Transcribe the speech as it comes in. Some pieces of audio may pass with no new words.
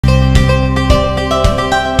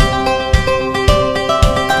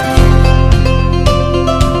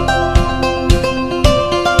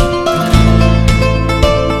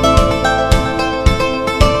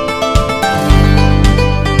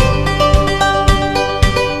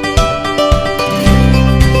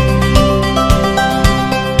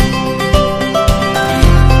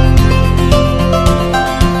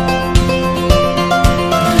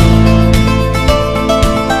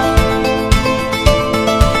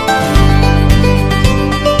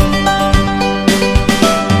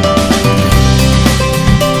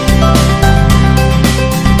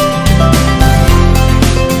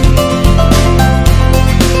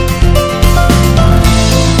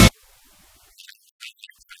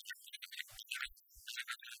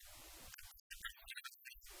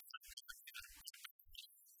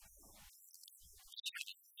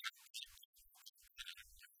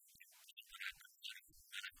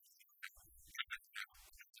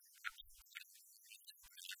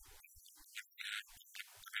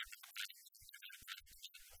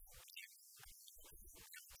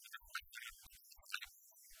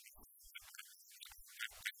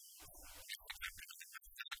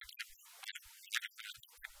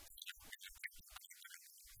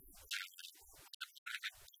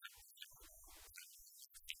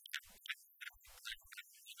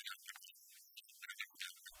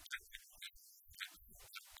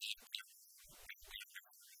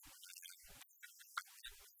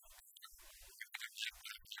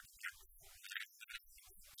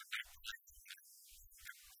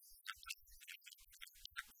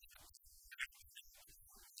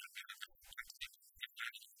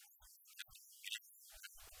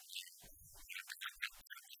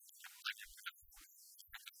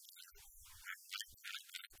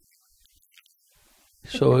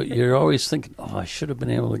So you're always thinking, oh, I should have been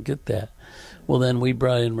able to get that. Well, then we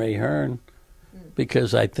brought in Ray Hearn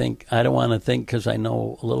because I don't want to think because I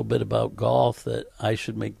know a little bit about golf that I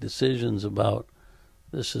should make decisions about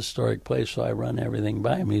this historic place. So I run everything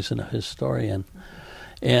by him. He's a historian.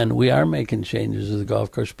 And we are making changes to the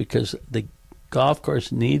golf course because the golf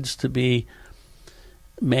course needs to be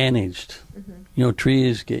managed. You know,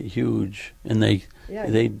 trees get huge and they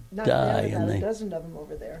die. And a dozen of them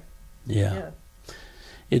over there. Yeah.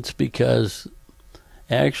 It's because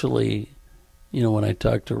actually, you know, when I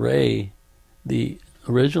talked to Ray, the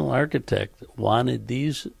original architect wanted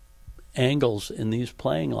these angles in these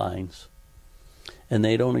playing lines, and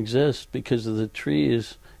they don't exist because of the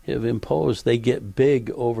trees have imposed. They get big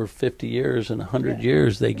over 50 years and 100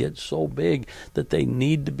 years. They get so big that they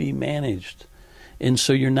need to be managed. And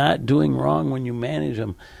so you're not doing wrong when you manage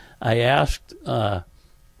them. I asked, I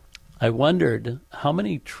wondered, how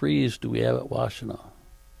many trees do we have at Washtenaw?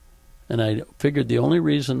 And I figured the only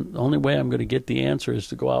way I'm going to get the answer is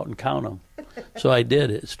to go out and count them. So I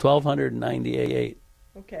did. It's 1,298.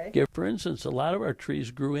 Okay. For instance, a lot of our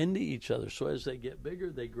trees grew into each other. So as they get bigger,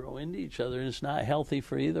 they grow into each other, and it's not healthy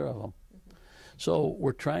for either of them. So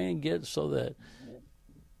we're trying to get so that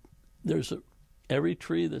every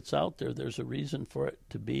tree that's out there, there's a reason for it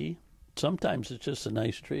to be. Sometimes it's just a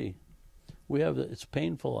nice tree. It's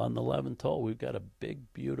painful on the 11th hole. We've got a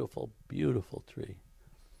big, beautiful, beautiful tree.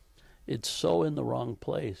 It's so in the wrong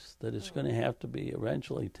place that it's going to have to be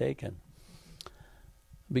eventually taken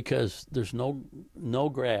because there's no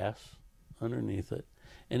grass underneath it,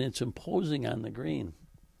 and it's imposing on the green.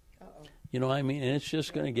 You know what I mean? And it's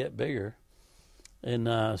just going to get bigger.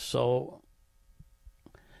 And so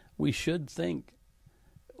we should think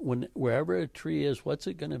wherever a tree is, what's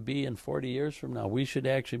it going to be in 40 years from now? We should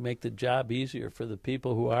actually make the job easier for the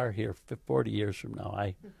people who are here 40 years from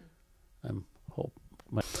now. I'm hope.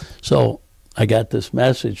 So I got this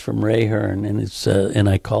message from Ray Hearn, and it's and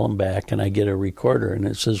I call him back, and I get a recorder, and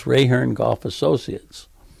it says Ray Hearn Golf Associates.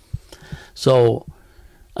 So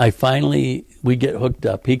we get hooked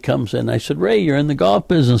up. He comes in. I said, Ray, you're in the golf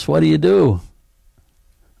business. What do you do?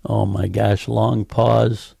 Oh my gosh! Long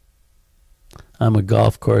pause. I'm a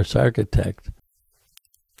golf course architect.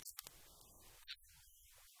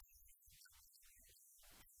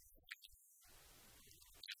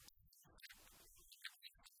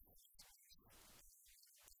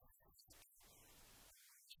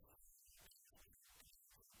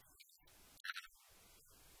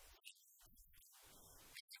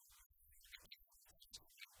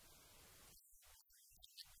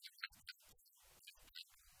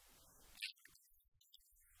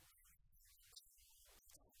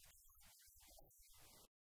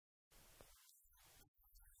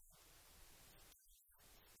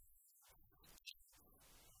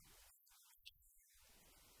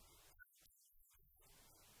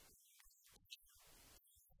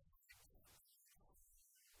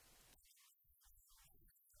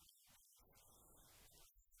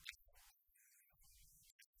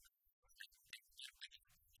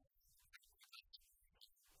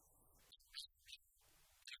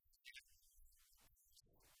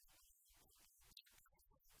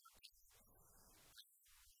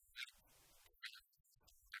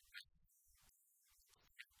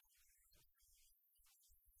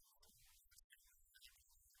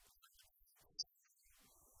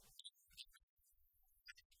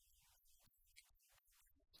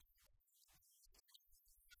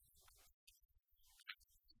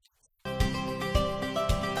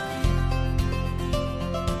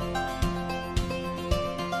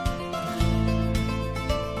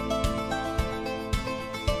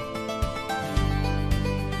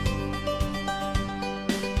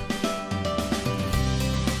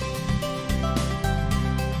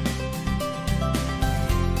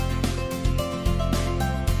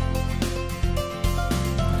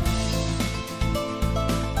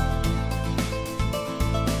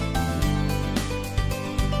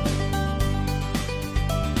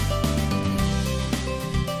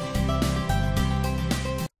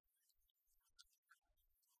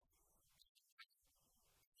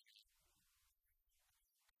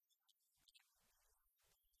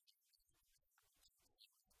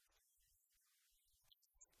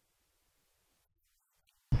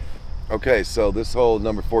 Okay, so this hole,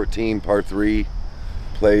 number 14, par 3,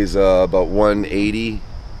 plays about 180,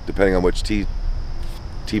 depending on which tee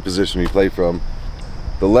position you play from.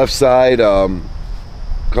 The left side, a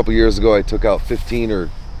couple years ago, I took out 15 or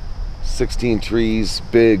 16 trees,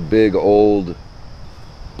 big old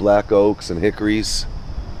black oaks and hickories.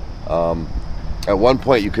 At one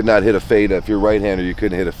point, you could not hit a fade. If you're right-hander, you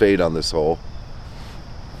couldn't hit a fade on this hole.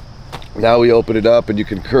 now we open it up and you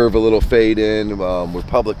can curve a little fade in. We're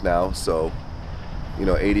public now, so you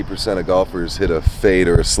know 80% of golfers hit a fade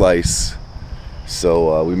or a slice.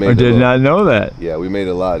 So we made. I did not know that. Yeah, we made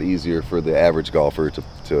it a lot easier for the average golfer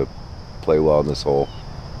to play well in this hole.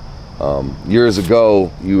 Years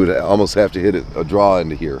ago, you would almost have to hit a draw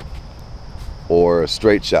into here, or a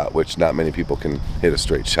straight shot, which not many people can hit a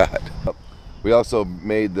straight shot. We also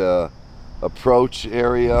made the approach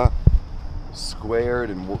area squared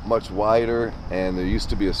and much wider, and there used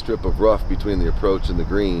to be a strip of rough between the approach and the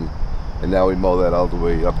green, and now we mow that all the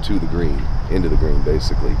way up to the green, into the green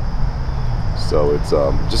basically. So it's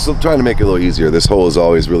just trying to make it a little easier. This hole is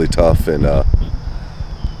always really tough, and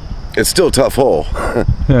it's still a tough hole.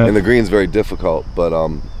 Yeah. And the green's very difficult, but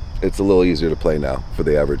it's a little easier to play now for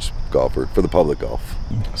the average golfer, for the public golf.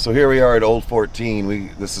 So here we are at Old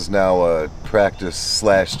 14. This is now a practice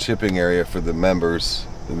 / chipping area for the members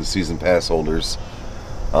and the season pass holders.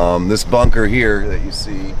 This bunker here that you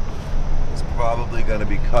see is probably going to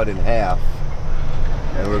be cut in half,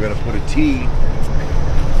 and we're going to put a tee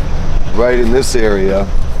right in this area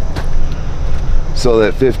so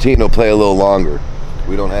that 15 will play a little longer.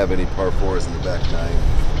 We don't have any par 4s in the back 9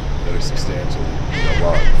 that are substantially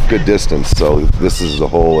long. Good distance, so this is the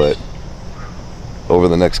hole that over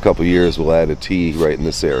the next couple years we'll add a tee right in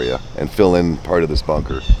this area and fill in part of this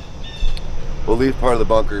bunker. We'll leave part of the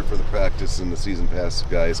bunker for the practice, and the season pass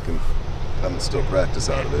guys can come and still practice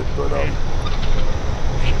out of it, but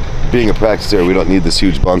being a practice area, we don't need this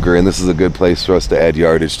huge bunker, and this is a good place for us to add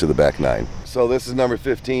yardage to the back 9. So this is number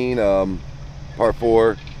 15, par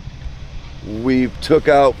 4. We took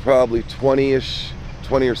out probably 20 or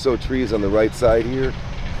so trees on the right side here,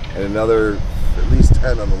 and another at least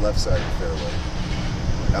 10 on the left side of the fairway.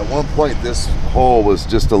 At one point this hole was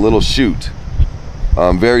just a little chute.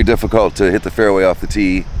 Very difficult to hit the fairway off the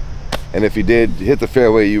tee, and if you did hit the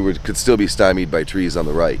fairway you could still be stymied by trees on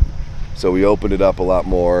the right. So we opened it up a lot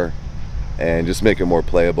more and just make it more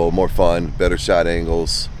playable, more fun, better shot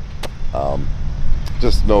angles.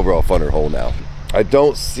 Just an overall funner hole now. I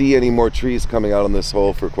don't see any more trees coming out on this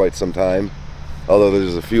hole for quite some time, although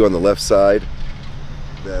there's a few on the left side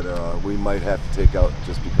that we might have to take out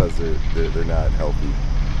just because they're not healthy.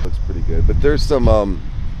 Looks pretty good, but there's some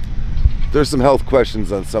health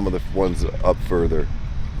questions on some of the ones up further.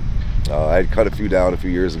 I had cut a few down a few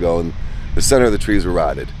years ago, and the center of the trees were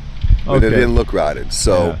rotted. But Okay. it didn't look rotted,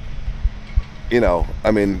 so you know,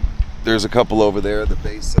 I mean, there's a couple over there at the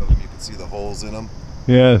base of them. You can see the holes in them.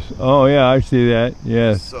 Yes. Oh yeah, I see that.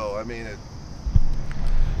 Yes. So I mean,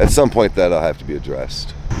 at some point that'll have to be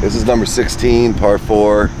addressed. This is number 16, par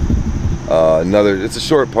 4. It's a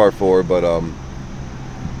short par 4, but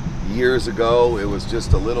years ago it was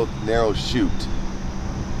just a little narrow chute.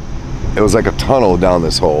 It was like a tunnel down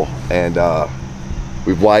this hole, and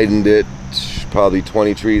we've widened it. Probably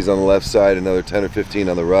 20 trees on the left side, another 10 or 15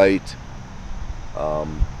 on the right.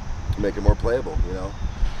 Make it more playable, you know.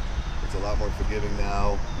 It's a lot more forgiving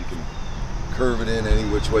now. You can curve it in any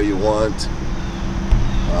which way you want.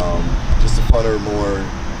 Just a funner, more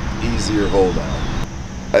easier hole now.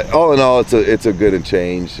 All in all, it's a good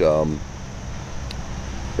change. It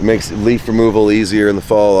makes leaf removal easier in the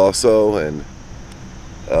fall also, and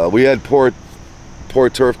we had poor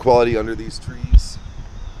turf quality under these trees,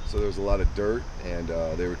 so there was a lot of dirt, and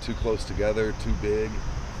they were too close together, too big.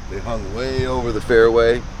 They hung way over the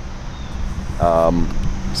fairway.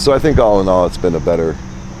 So I think all in all, it's been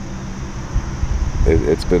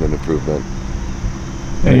it's been an improvement.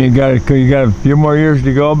 And you got a few more years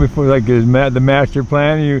to go before, like, the master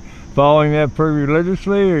plan. Are you following that pretty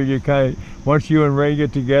religiously, or you kind of, once you and Ray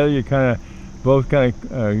get together, you kind of both kind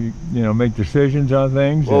of you know, make decisions on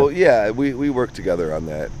things? Well, yeah, we work together on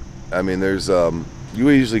that. I mean, there's you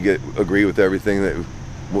usually agree with everything that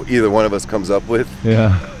either one of us comes up with.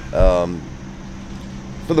 Yeah.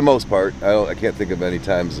 For the most part, I can't think of any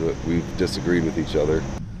times that we've disagreed with each other.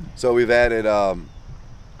 So we've added a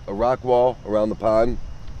rock wall around the pond.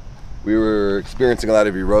 We were experiencing a lot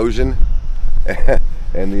of erosion,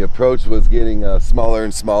 and the approach was getting smaller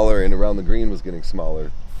and smaller, and around the green was getting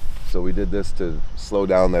smaller. So we did this to slow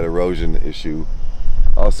down that erosion issue.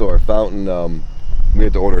 Also, our fountain, we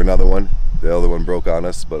had to order another one. The other one broke on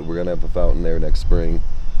us, but we're gonna have a fountain there next spring.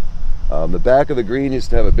 The back of the green used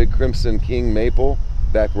to have a big Crimson King maple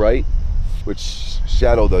back right, which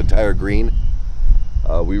shadowed the entire green.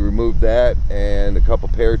 We removed that, and a couple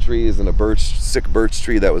pear trees and a sick birch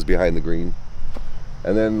tree that was behind the green.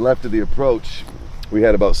 And then left of the approach, we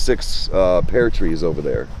had about 6 pear trees over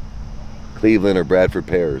there, Cleveland or Bradford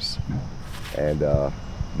pears, and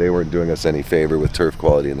they weren't doing us any favor with turf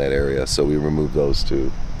quality in that area, so we removed those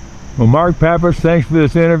too. Well, Mark Pappas, thanks for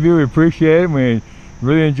this interview. We appreciate it. We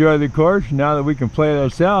really enjoy the course. Now that we can play it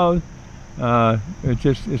ourselves,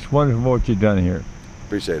 it's wonderful what you've done here.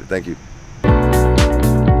 Appreciate it. Thank you.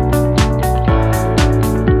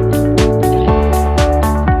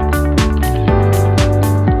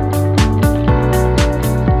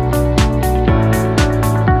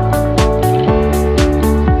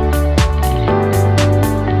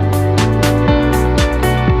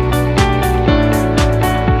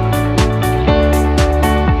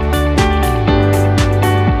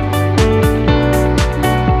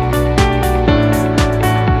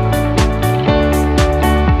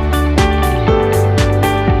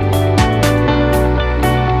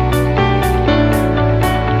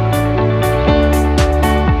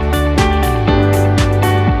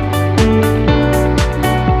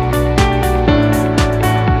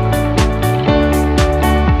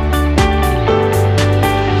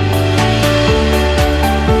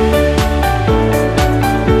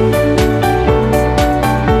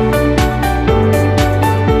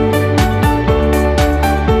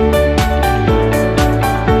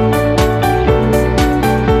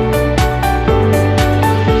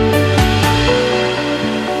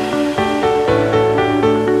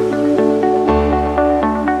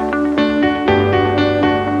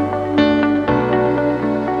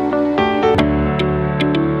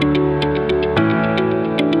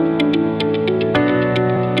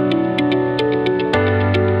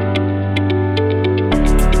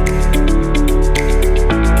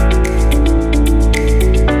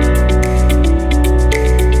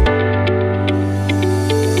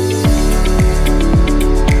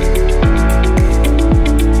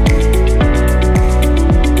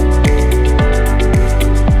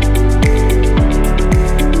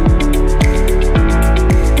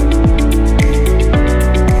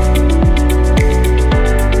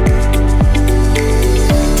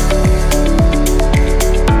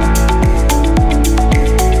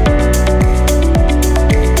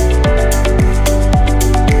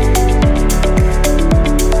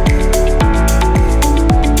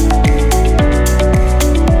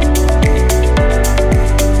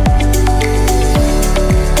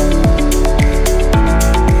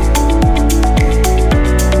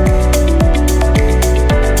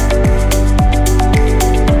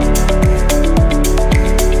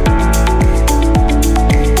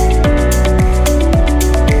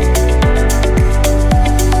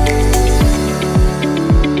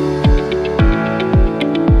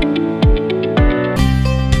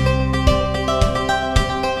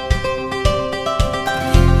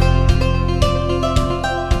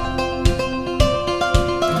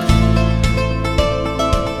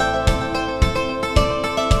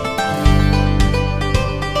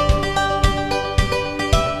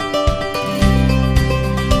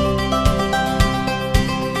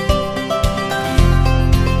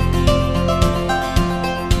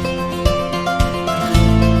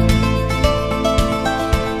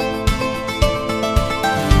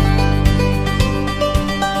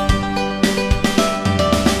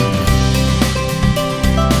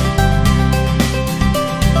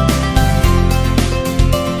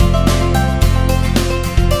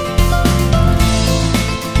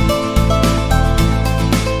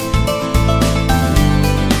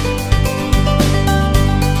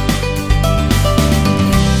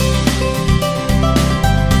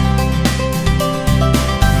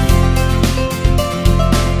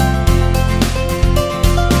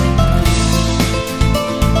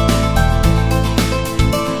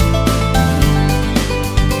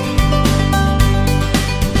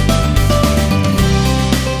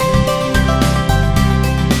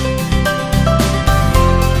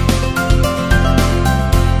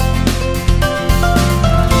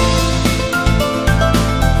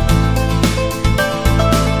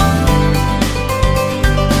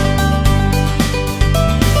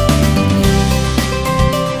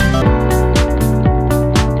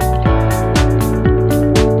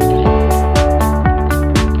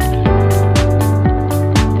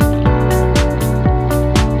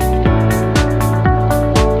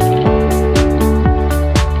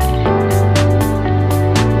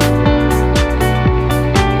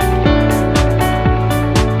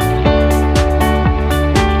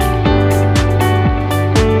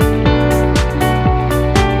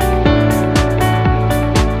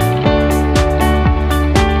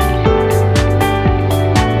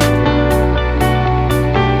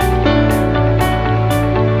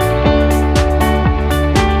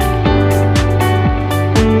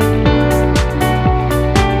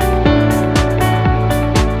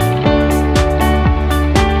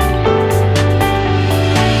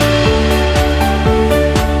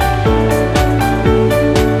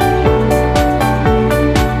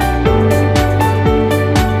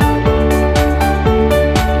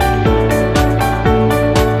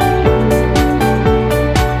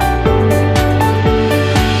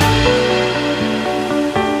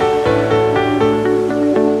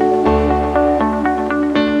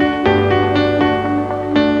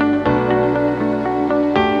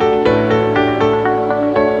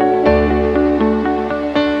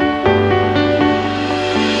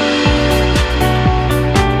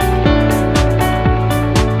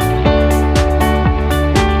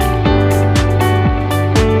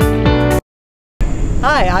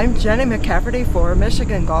 I'm Jenny McCafferty for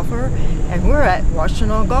Michigan Golfer, and we're at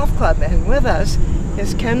Washington Golf Club, and with us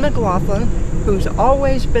is Ken McLaughlin, who's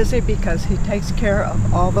always busy because he takes care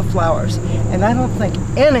of all the flowers. And I don't think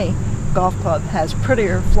any golf club has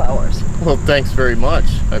prettier flowers. Well, thanks very much.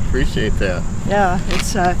 I appreciate that. Yeah,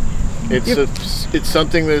 it's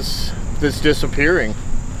something that's disappearing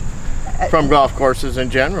from golf courses in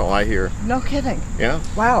general, I hear. No kidding. Yeah.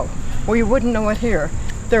 Wow. Well, you wouldn't know it here.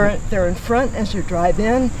 They're in front as you drive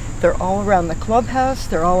in. They're all around the clubhouse.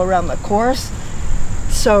 They're all around the course.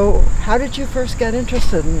 So, how did you first get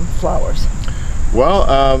interested in flowers? Well,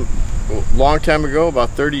 a long time ago,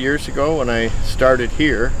 about 30 years ago, when I started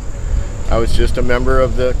here, I was just a member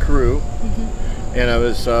of the crew, and I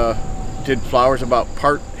was did flowers about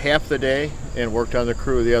half the day and worked on the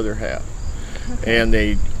crew the other half. Okay.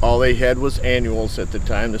 And all they had was annuals at the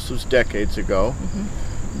time. This was decades ago,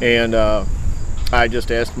 and I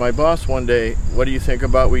just asked my boss one day, "What do you think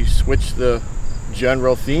about we switch the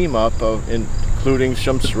general theme up of including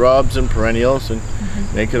some shrubs and perennials and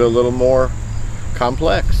make it a little more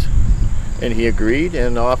complex?" And he agreed,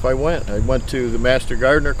 and off I went. I went to the Master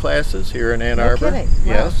Gardener classes here in Ann Arbor. No kidding.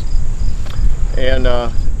 Yes. Wow.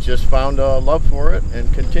 And just found a love for it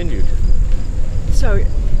and continued. So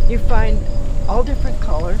you find all different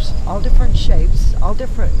colors, all different shapes, all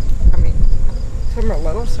different, I mean, some are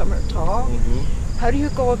little, some are tall. How do you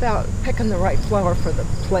go about picking the right flower for the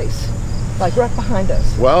place? Like right behind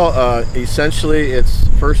us. Well, essentially it's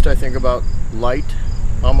first I think about light,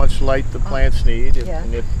 how much light the plants need,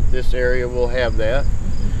 and if this area will have that.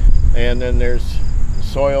 And then there's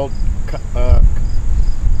soil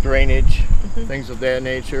drainage, things of that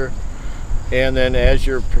nature. And then as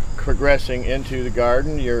you're progressing into the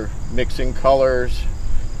garden, you're mixing colors,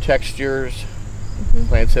 textures.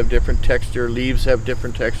 Plants have different texture, leaves have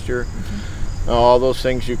different texture. All those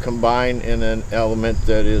things you combine in an element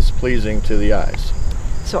that is pleasing to the eyes.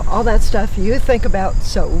 So all that stuff you think about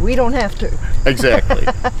so we don't have to. Exactly.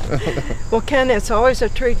 Well, Ken, it's always a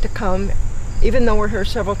treat to come. Even though we're here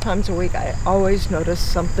several times a week, I always notice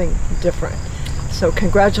something different. So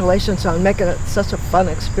congratulations on making it such a fun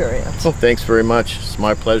experience. Well, thanks very much. It's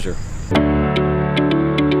my pleasure.